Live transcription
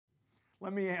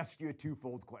Let me ask you a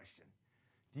twofold question.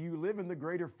 Do you live in the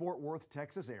greater Fort Worth,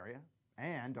 Texas area?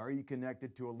 And are you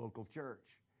connected to a local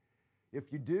church?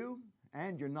 If you do,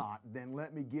 and you're not, then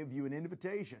let me give you an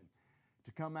invitation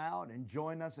to come out and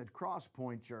join us at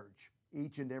Crosspoint Church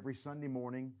each and every Sunday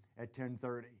morning at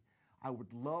 10:30. I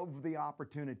would love the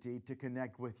opportunity to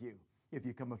connect with you. If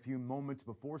you come a few moments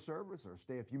before service or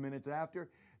stay a few minutes after,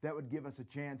 that would give us a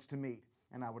chance to meet.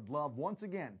 And I would love, once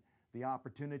again, the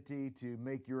opportunity to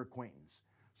make your acquaintance.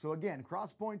 So again,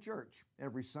 Crosspoint Church,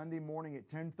 every Sunday morning at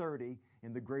 10:30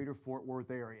 in the greater Fort Worth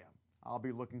area. I'll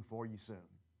be looking for you soon.